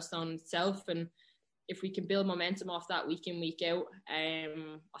is a milestone in itself. And if we can build momentum off that week in, week out, I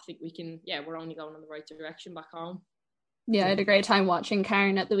think we can. Yeah, we're only going in the right direction back home. Yeah, I had a great time watching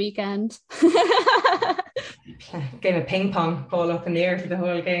Karen at the weekend. Game of ping pong, ball up in the air for the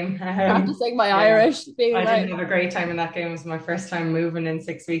whole game. Practicing my Irish. I didn't have a great time in that game. It was my first time moving in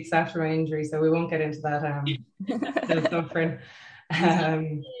 6 weeks after my injury, so we won't get into that. Still suffering.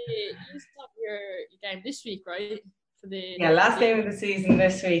 You start your game this week, right? For the last game of the season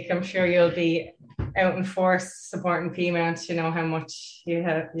this week. I'm sure you'll be out in force supporting P-Mount. You know how much you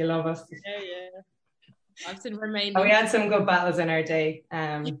love us. Yeah. I've been remaining. We had some good battles in our day.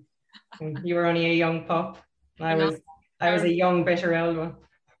 You were only a young pup. I was a young, bitter old one.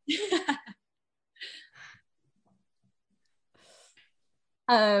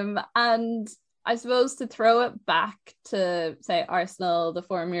 And I suppose to throw it back to, say, Arsenal, the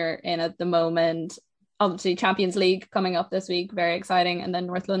form you're in at the moment, obviously Champions League coming up this week, very exciting, and then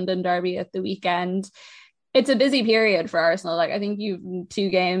North London Derby at the weekend. It's a busy period for Arsenal. Like, I think you've 2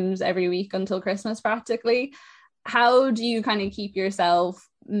 games every week until Christmas practically. How do you kind of keep yourself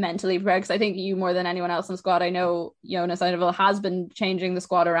mentally prepared? Because I think you, more than anyone else in the squad, I know Jonas Eidevall has been changing the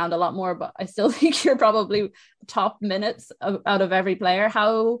squad around a lot more, but I still think you're probably top minutes out of every player.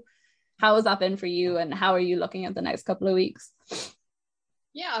 How has that been for you, and how are you looking at the next couple of weeks?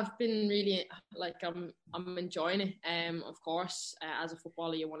 Yeah, I've been really I'm enjoying it. Of course, as a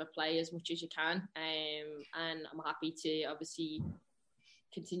footballer, you want to play as much as you can, and I'm happy to obviously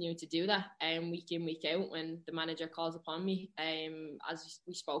continue to do that week in, week out when the manager calls upon me. As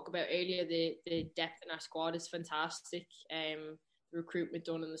we spoke about earlier, the depth in our squad is fantastic. The recruitment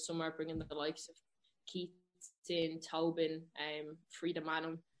done in the summer, bringing the likes of Keaton, Tobin, Frida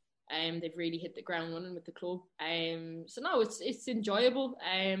Manum. They've really hit the ground running with the club. So no, it's enjoyable.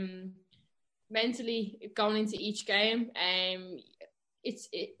 Mentally going into each game,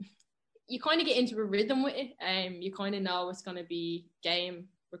 you kind of get into a rhythm with it. You kind of know it's going to be game,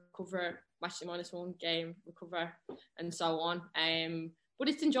 recover, match the -1, game, recover, and so on. But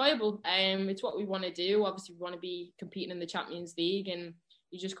it's enjoyable. It's what we want to do. Obviously, we want to be competing in the Champions League, and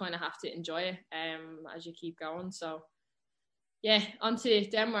you just kind of have to enjoy it as you keep going. So, yeah, on to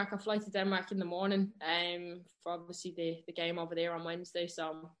Denmark. I fly to Denmark in the morning for obviously the game over there on Wednesday.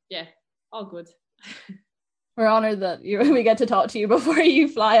 So, yeah, all good. We're honoured that we get to talk to you before you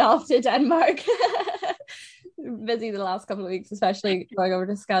fly off to Denmark. Busy the last couple of weeks, especially going over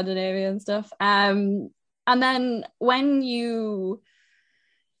to Scandinavia and stuff. And then when you've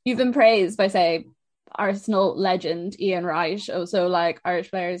been praised by, say, Arsenal legend Ian Wright, also like Irish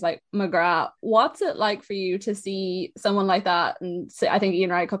players like McGrath, what's it like for you to see someone like that? And I think Ian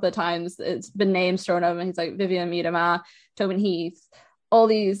Wright a couple of times, it's been names thrown up, and he's like Vivian Miedema, Tobin Heath, all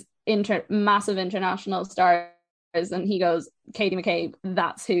these massive international stars, and he goes, Katie McCabe,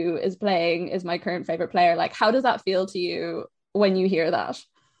 that's who is my current favourite player. Like, how does that feel to you when you hear that?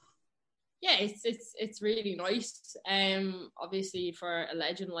 Yeah, it's really nice. Obviously for a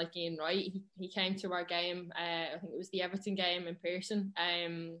legend like Ian Wright, he came to our game. I think it was the Everton game in person.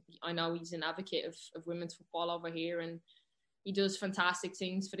 I know he's an advocate of women's football over here, and he does fantastic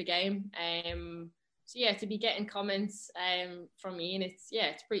things for the game. So yeah, to be getting comments from Ian, it's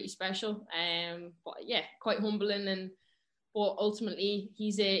pretty special. But yeah, quite humbling, but ultimately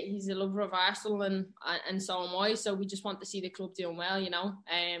he's a lover of Arsenal, and so am I. So we just want to see the club doing well, you know.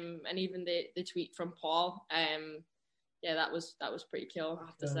 And even the tweet from Paul, that was pretty cool, I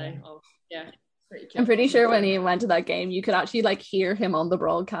have to say. Oh yeah. I'm pretty sure when he went to that game, you could actually like hear him on the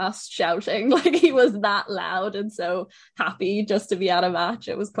broadcast shouting, like he was that loud and so happy just to be at a match.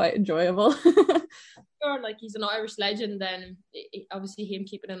 It was quite enjoyable. Sure, like he's an Irish legend, and obviously him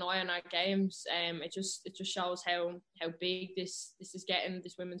keeping an eye on our games. It just shows how big this is getting.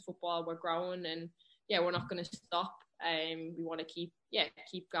 This women's football, we're growing, and yeah, we're not going to stop. We want to keep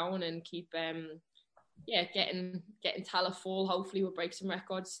going and keep getting Tala full. Hopefully we'll break some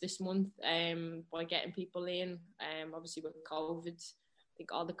records this month by getting people in. Obviously with COVID,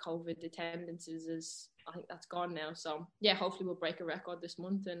 think all the COVID attendances I think that's gone now. So yeah, hopefully we'll break a record this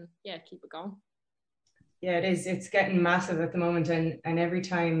month and yeah, keep it going. Yeah, it is. It's getting massive at the moment, and every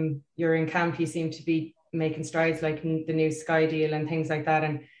time you're in camp, you seem to be making strides, like the new Sky deal and things like that.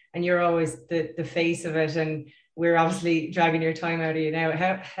 And you're always the face of it, and we're obviously dragging your time out of you now.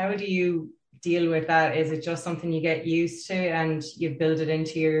 How do you deal with that? Is it just something you get used to and you build it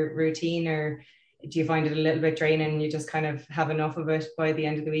into your routine, or do you find it a little bit draining and you just kind of have enough of it by the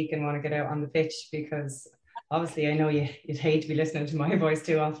end of the week and want to get out on the pitch? Because obviously I know you'd hate to be listening to my voice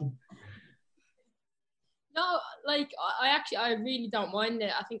too often. No, like I really don't mind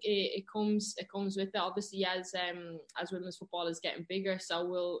it. I think it comes with it. Obviously, as women's football is getting bigger, so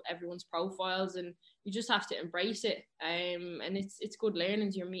will everyone's profiles, and you just have to embrace it. And it's good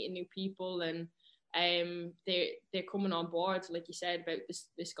learnings. You're meeting new people, and they're coming on board, like you said about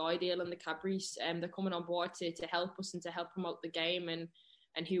this Guy deal and the Cadbury's. They're coming on board to help us and to help promote the game and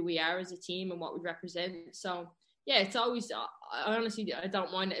who we are as a team and what we represent. So yeah, it's always, I honestly, I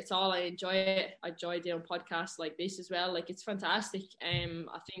don't mind it at all. I enjoy it. I enjoy doing podcasts like this as well. Like, it's fantastic.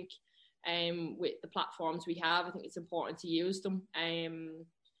 I think with the platforms we have, I think it's important to use them.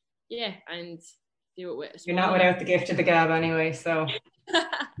 Yeah, and do it with us. You're not without the gift of the gab anyway, so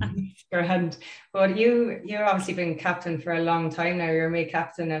go ahead. But you've obviously been captain for a long time now. You're made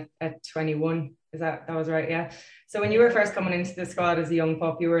captain at 21. That was right? Yeah. So when you were first coming into the squad as a young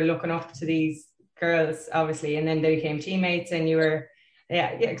pup, you were looking up to these girls, obviously, and then they became teammates, and you were, yeah,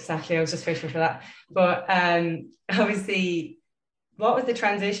 exactly. I was just fishing for that. But obviously, what was the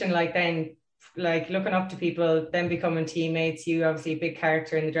transition like then? Like looking up to people, then becoming teammates. You obviously a big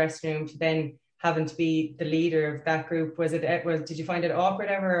character in the dressing room, to then having to be the leader of that group. Did you find it awkward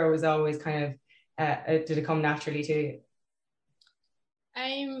ever, or was it always kind of did it come naturally to you?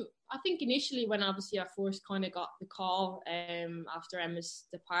 I think initially when obviously I first kind of got the call after Emma's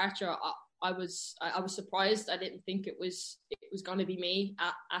departure, I was surprised. I didn't think it was going to be me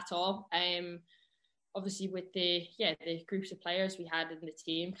at all. Obviously with the groups of players we had in the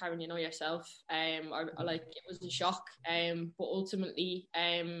team, Karen, you know yourself, I like, it was a shock. But ultimately,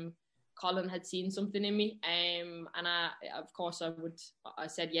 Colin had seen something in me, and I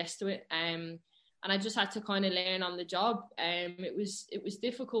said yes to it. And I just had to kind of learn on the job. It was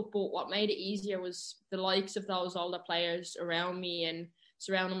difficult, but what made it easier was the likes of those older players around me and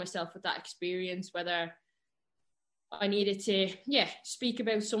surrounding myself with that experience, whether I needed to speak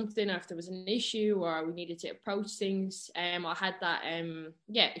about something, or if there was an issue or we needed to approach things. I had that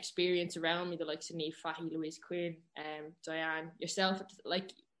experience around me, the likes of Niamh Fahey, Louise Quinn, Diane, yourself.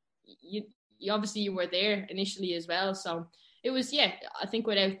 Like you obviously you were there initially as well, so it was, I think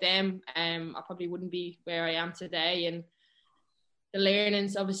without them, I probably wouldn't be where I am today. And the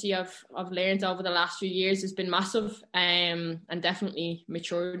learnings, obviously, I've learned over the last few years has been massive, and definitely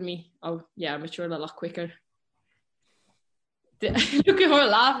matured me. Oh, yeah, I matured a lot quicker. Look at her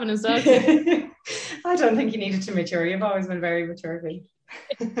laughing as well. I don't think you needed to mature. You've always been very mature.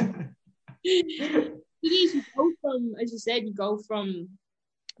 You go from, as you said,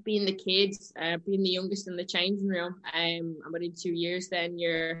 being the kids, being the youngest in the changing room, and within 2 years then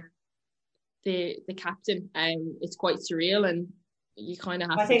you're the captain. It's quite surreal, and you kind of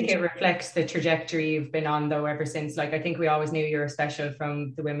have I think it reflects the trajectory you've been on though ever since. Like, I think we always knew you were special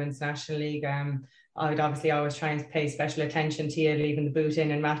from the Women's National League. I'd obviously always try and pay special attention to you, leaving the boot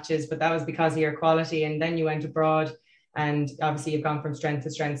in matches, but that was because of your quality. And then you went abroad, and obviously you've gone from strength to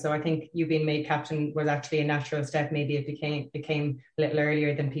strength. So I think you being made captain was actually a natural step. Maybe it became a little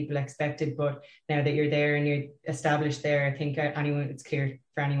earlier than people expected, but now that you're there and you're established there, I think it's clear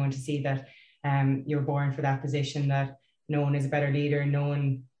for anyone to see that you're born for that position, that no one is a better leader, no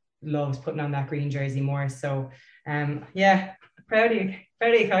one loves putting on that green jersey more. So proud of you,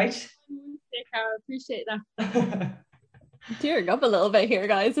 Coach. I appreciate that. Tearing up a little bit here,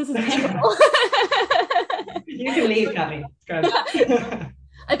 guys. This is beautiful. You can leave, Kathleen.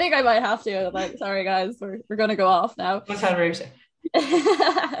 I think I might have to. Like, sorry, guys, we're going to go off now. We'll tell Ruth.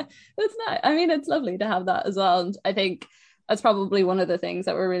 It's not. I mean, it's lovely to have that as well. And I think that's probably one of the things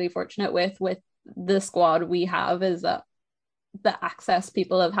that we're really fortunate with the squad we have, is that the access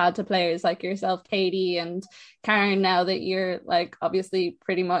people have had to players like yourself, Katie, and Karen, now that you're like obviously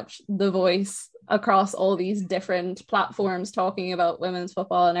pretty much the voice across all these different platforms talking about women's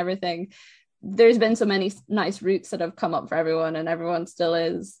football and everything. There's been so many nice routes that have come up for everyone, and everyone still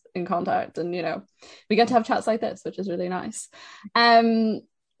is in contact, and we get to have chats like this, which is really nice.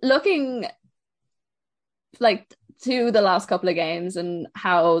 Looking like to the last couple of games and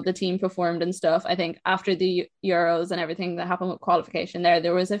how the team performed and stuff, I think after the Euros and everything that happened with qualification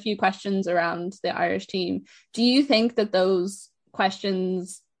there was a few questions around the Irish team. Do you think that those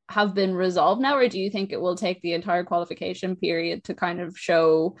questions have been resolved now, or do you think it will take the entire qualification period to kind of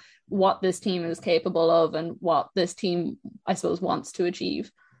show what this team is capable of and what this team, I suppose, wants to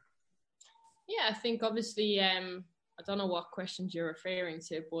achieve? Yeah, I think obviously, I don't know what questions you're referring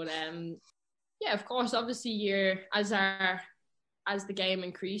to, but yeah, of course, obviously as the game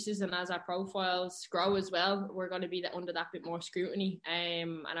increases and as our profiles grow as well, we're going to be under that bit more scrutiny,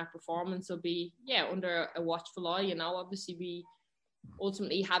 and our performance will be under a watchful eye. Obviously we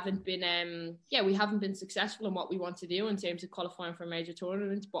ultimately haven't been successful in what we want to do in terms of qualifying for a major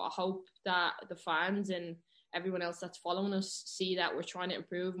tournament, but I hope that the fans and everyone else that's following us see that we're trying to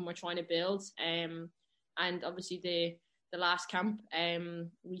improve and we're trying to build, and obviously the last camp,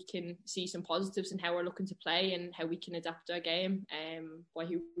 we can see some positives in how we're looking to play and how we can adapt our game by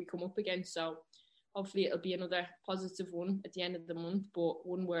who we come up against. So hopefully it'll be another positive one at the end of the month, but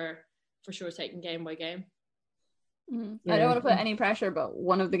one we're for sure taking game by game. I don't want to put any pressure, but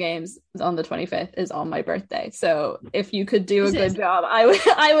one of the games on the 25th is on my birthday. So if you could do a good job,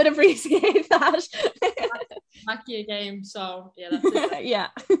 I would appreciate that. Lucky a game, so yeah, that's it. Yeah.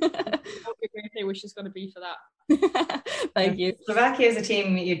 What your birthday wish is going to be for that. Thank you. Slovakia is a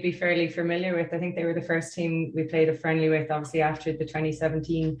team you'd be fairly familiar with. I think they were the first team we played a friendly with, obviously after the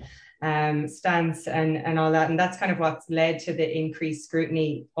 2017 stance and all that. And that's kind of what's led to the increased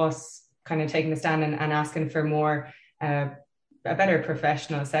scrutiny, us kind of taking the stand and asking for more, a better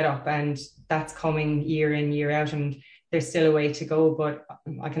professional setup. And that's coming year in, year out. And there's still a way to go, but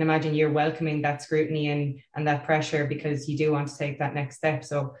I can imagine you're welcoming that scrutiny and that pressure because you do want to take that next step.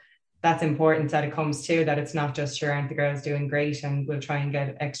 So that's important that it comes to that. It's not just sure, aren't the girls doing great and we'll try and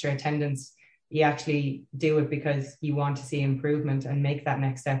get extra attendance. You actually do it because you want to see improvement and make that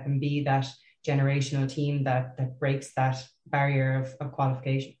next step and be that generational team that breaks that barrier of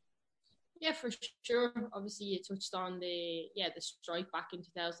qualification. Yeah, for sure. Obviously, you touched on the strike back in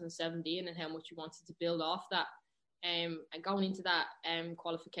 2017 and how much you wanted to build off that. And going into that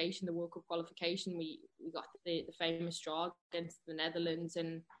qualification, the World Cup qualification, we got the famous draw against the Netherlands,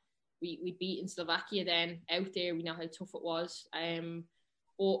 and we beat in Slovakia then out there. We know how tough it was.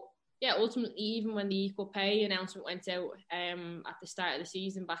 But yeah, ultimately, even when the equal pay announcement went out at the start of the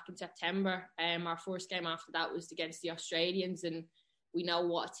season back in September, our first game after that was against the Australians, and we know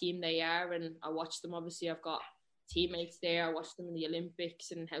what a team they are. And I watched them, obviously, I've got teammates there. I watched them in the Olympics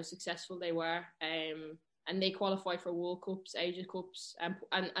and how successful they were. And they qualify for World Cups, Asia Cups,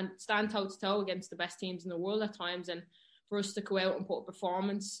 and stand toe-to-toe against the best teams in the world at times. And for us to go out and put a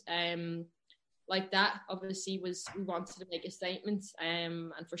performance like that, obviously, we wanted to make a statement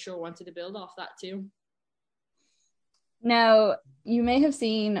and for sure wanted to build off that too. Now, you may have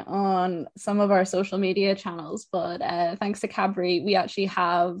seen on some of our social media channels, but thanks to Cadbury, we actually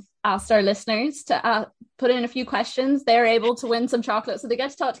have asked our listeners to put in a few questions. They're able to win some chocolate. So they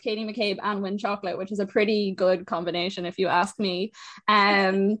get to talk to Katie McCabe and win chocolate, which is a pretty good combination, if you ask me.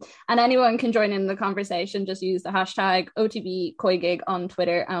 And anyone can join in the conversation. Just use the hashtag OTB COYGIG on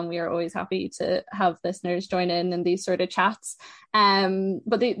Twitter. And we are always happy to have listeners join in these sort of chats.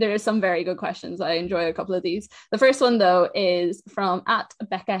 But there are some very good questions. I enjoy a couple of these. The first one, though, is from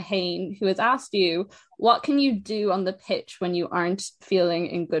 @Becca Hain, who has asked you, what can you do on the pitch when you aren't feeling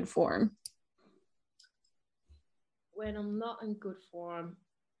in good form? When I'm not in good form,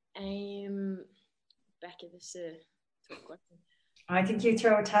 Becca, this is a tough question. I think you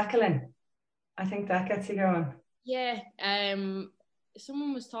throw a tackle in. I think that gets you going. Yeah.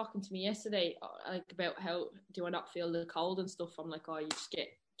 Someone was talking to me yesterday, about how do I not feel the cold and stuff. I'm like, you just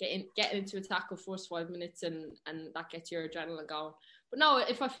get into a tackle first 5 minutes and that gets your adrenaline going. But no,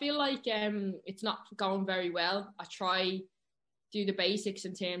 if I feel like it's not going very well, I try do the basics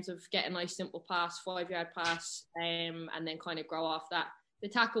in terms of get a nice simple pass, 5-yard pass, and then kind of grow off that. The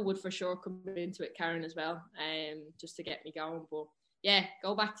tackle would for sure come into it, Karen, as well, just to get me going. But yeah,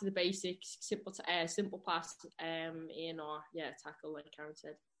 go back to the basics, simple pass in, or tackle, like Karen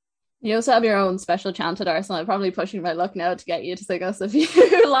said. You also have your own special chant at Arsenal. I'm probably pushing my luck now to get you to sing us a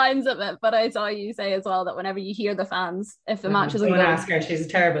few lines of it, but I saw you say as well that whenever you hear the fans, if the match isn't going... Don't ask her, she's a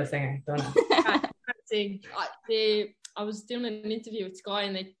terrible singer. Don't I was doing an interview with Sky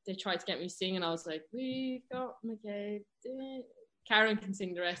and they tried to get me singing, and I was like, we've got McCabe. Karen can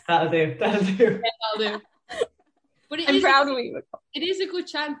sing the rest. That'll do. Yeah, that'll do. But I'm proud of you. It is a good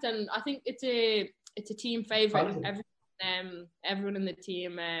chant, and I think it's a team favourite. Everyone in the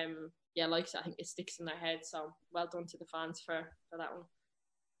team likes it. I think it sticks in their head. So well done to the fans for that one.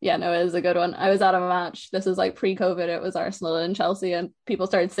 Yeah, no, it is a good one. I was at a match. This is like pre-COVID. It was Arsenal and Chelsea, and people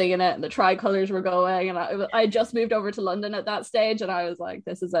started singing it, and the tricolours were going. And I just moved over to London at that stage, and I was like,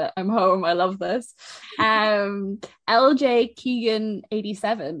 "This is it. I'm home. I love this." LJ Keegan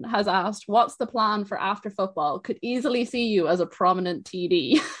 87 has asked, "What's the plan for after football? Could easily see you as a prominent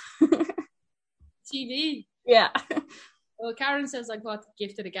TD." TV. Yeah. Well, Karen says I got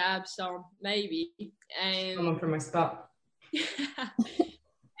gifted a gab, so maybe. Someone for my spot.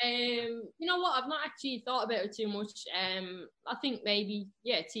 You know what? I've not actually thought about it too much. I think maybe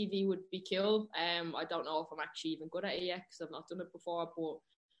TV would be cool. I don't know if I'm actually even good at it yet because I've not done it before. But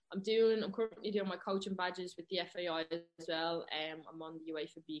I'm currently doing my coaching badges with the FAI as well. I'm on the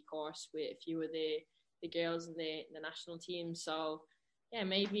UEFA B course with a few of the girls in the national team. So yeah,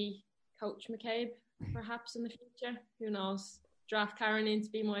 maybe Coach McCabe perhaps in the future. Who knows? Draft Karen in to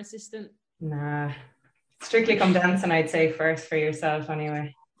be my assistant. Nah, Strictly Come Dancing, I'd say first for yourself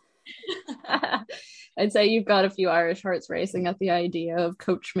anyway. I'd say you've got a few Irish hearts racing at the idea of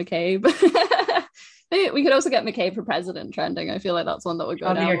Coach McCabe. We could also get McCabe for president trending. I feel like that's one that would go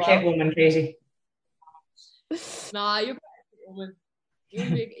I'll down be your kit woman, Katie. Nah, you're a woman.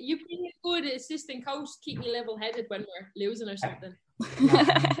 You'd be a good assistant coach to keep me level-headed when we're losing or something.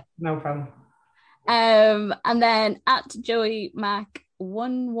 No problem. And then at Joey Mac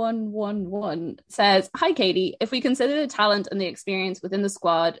 1111 says, "Hi Katie, if we consider the talent and the experience within the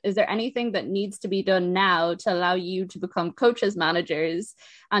squad, is there anything that needs to be done now to allow you to become coaches, managers,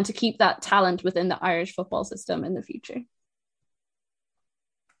 and to keep that talent within the Irish football system in the future?"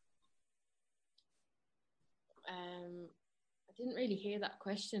 I didn't really hear that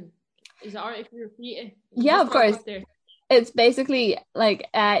question. Is it all right if you repeat it? Yeah, of course. It's basically like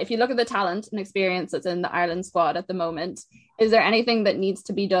if you look at the talent and experience that's in the Ireland squad at the moment, is there anything that needs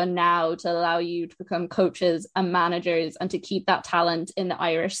to be done now to allow you to become coaches and managers and to keep that talent in the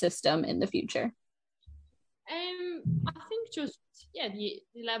Irish system in the future? I think just the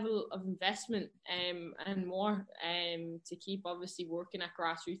level of investment and more to keep obviously working at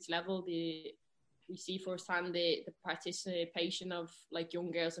grassroots level. We see firsthand the participation of like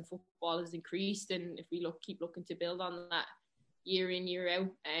young girls in football has increased, and if we keep looking to build on that year in, year out,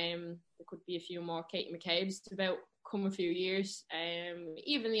 there could be a few more Kate McCabe's about come a few years.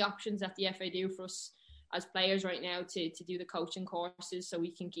 Even the options that the FA do for us as players right now to do the coaching courses so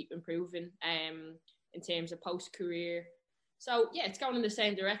we can keep improving in terms of post-career. So yeah, it's going in the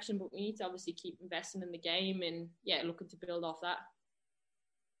same direction, but we need to obviously keep investing in the game and looking to build off that.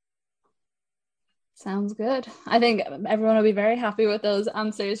 Sounds good. I think everyone will be very happy with those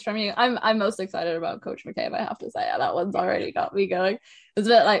answers from you. I'm most excited about Coach McCabe, I have to say. That one's already got me going. It's a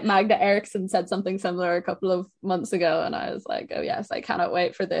bit like Magda Eriksson said something similar a couple of months ago, and I was like, oh yes, I cannot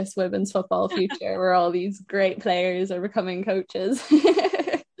wait for this women's football future where all these great players are becoming coaches. Oh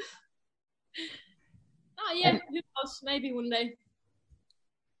yeah, who knows? Maybe one day.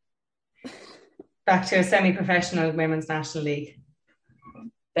 Back to a semi-professional women's national league.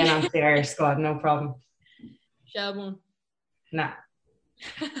 Then on to the Irish squad, no problem. Shelbourne. Nah.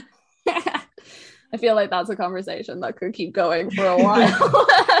 I feel like that's a conversation that could keep going for a while.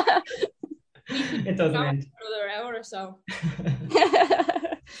 It doesn't end. Another hour or so.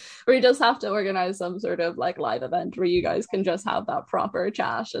 We just have to organize some sort of like live event where you guys can just have that proper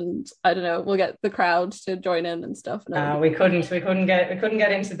chat, and I don't know, we'll get the crowd to join in and stuff. We couldn't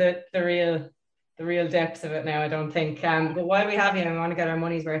get into the real depths of it now, I don't think. But while we have you, I want to get our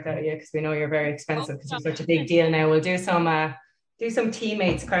money's worth out of you because we know you're very expensive because you're such a big deal now. We'll do some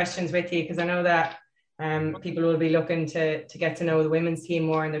teammates questions with you because I know that people will be looking to get to know the women's team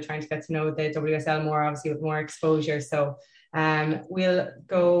more, and they're trying to get to know the WSL more, obviously with more exposure. So we'll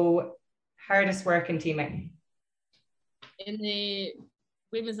go hardest working teammate in the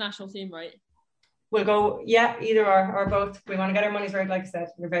women's national team, right? We'll go either or both. We want to get our money's worth. Like I said,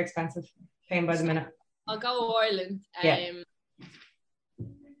 we're very expensive, paying by the minute. I'll go Ireland. This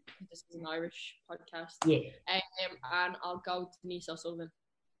is an Irish podcast. Yeah. And I'll go Denise O'Sullivan.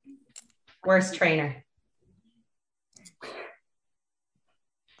 Worst trainer. Oh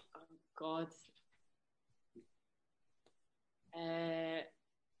God. I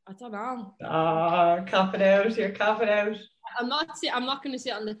don't know. Cop it out. You're copping out. I'm not going to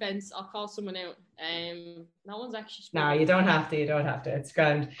sit on the fence. I'll call someone out. No one's actually. No, you don't have to. It's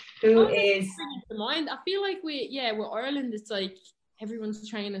grand. Who is? Mind. I feel like with Ireland, it's like everyone's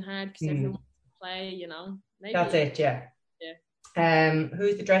training hard because everyone wants to play. You know. Maybe. That's it. Yeah.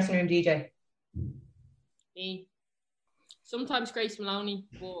 Who's the dressing room DJ? Me. Sometimes Grace Maloney,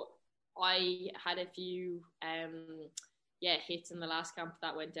 but I had a few hits in the last camp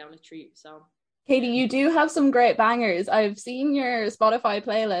that went down a treat. So Katie, you do have some great bangers. I've seen your Spotify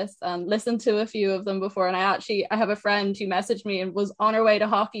playlist and listened to a few of them before. And I have a friend who messaged me and was on her way to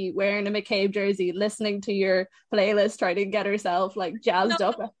hockey wearing a McCabe jersey, listening to your playlist, trying to get herself like jazzed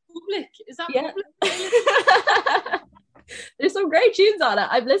up. Public? Is that public? There's some great tunes on it.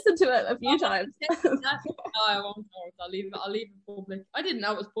 I've listened to it a few times. No, I won't. I'll leave it public. I didn't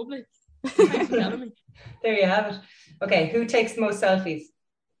know it was public. Thanks for telling me. There you have it. Okay, who takes the most selfies?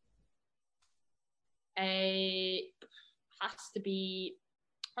 Has to be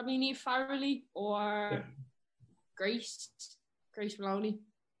probably Niamh Farrelly or Grace Maloney.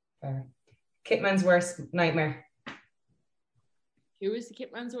 Kitman's worst nightmare. Who is the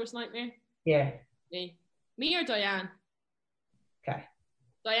Kitman's worst nightmare? Yeah. Me or Diane? Okay.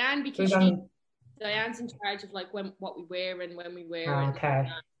 Diane, because Diane's in charge of like what we wear and when we wear. Okay.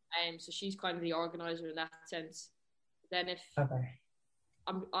 So she's kind of the organizer in that sense. Then if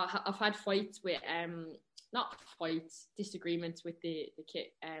I've had fights with not fights, disagreements with the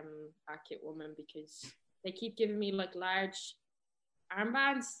kit our kit woman, because they keep giving me like large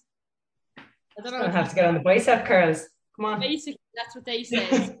armbands. I don't know. I have to get on the bicep curls. Come on. Basically, that's what they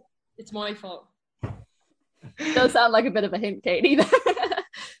say. It's my fault. Does sound like a bit of a hint, Katie.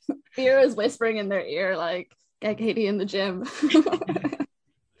 Vera's whispering in their ear, like, get Katie in the gym.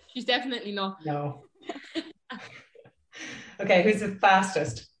 She's definitely not. No. Okay, who's the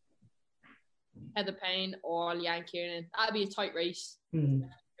fastest? Heather Payne or Leanne Kiernan. That'd be a tight race. Two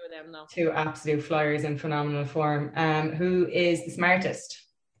of them now. Two absolute flyers in phenomenal form. Who is the smartest?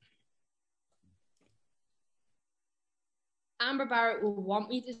 Amber Barrett will want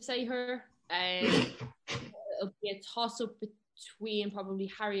me to say her. It'll be a toss-up between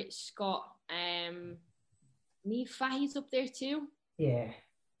probably Harriet Scott. Niamh Fahey's up there too. Yeah.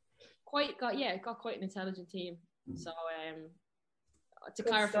 Got quite an intelligent team. So to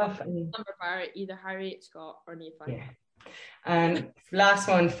clarify, Amber Barrett, either Harriet Scott or Niamh Fahey. Yeah. And last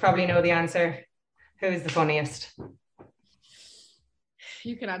one, probably know the answer. Who's the funniest?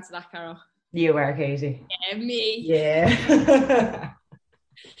 You can answer that, Carroll. You are, Katie. Yeah, me. Yeah.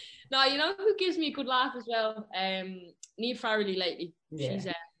 No, you know who gives me a good laugh as well? Niamh Farrelly lately. Yeah.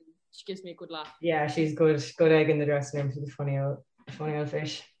 She gives me a good laugh. Yeah, she's good. Good egg in the dressing room. She's a funny old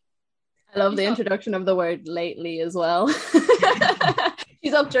fish. I love the introduction of the word lately as well.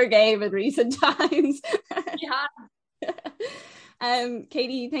 She's upped her game in recent times. Yeah.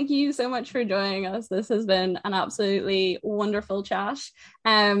 Katie, thank you so much for joining us. This has been an absolutely wonderful chat.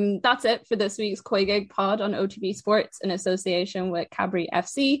 That's it for this week's COYGIG Pod on OTB Sports in association with Cadbury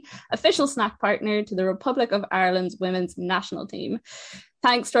FC, official snack partner to the Republic of Ireland's women's national team.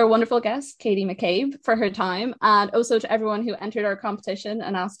 Thanks to our wonderful guest, Katie McCabe, for her time, and also to everyone who entered our competition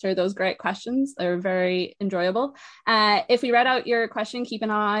and asked her those great questions. They were very enjoyable. If we read out your question, keep an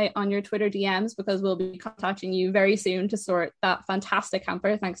eye on your Twitter DMs, because we'll be contacting you very soon to sort that fantastic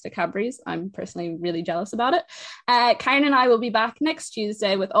hamper, thanks to Cadbury's. I'm personally really jealous about it. Karen and I will be back next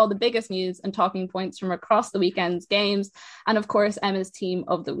Tuesday with all the biggest news and talking points from across the weekend's games, and of course, Emma's team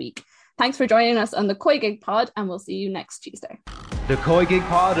of the week. Thanks for joining us on the COYGIG Pod, and we'll see you next Tuesday. The COYGIG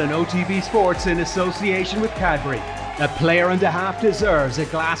Pod on OTB Sports in association with Cadbury. A player and a half deserves a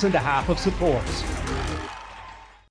glass and a half of support.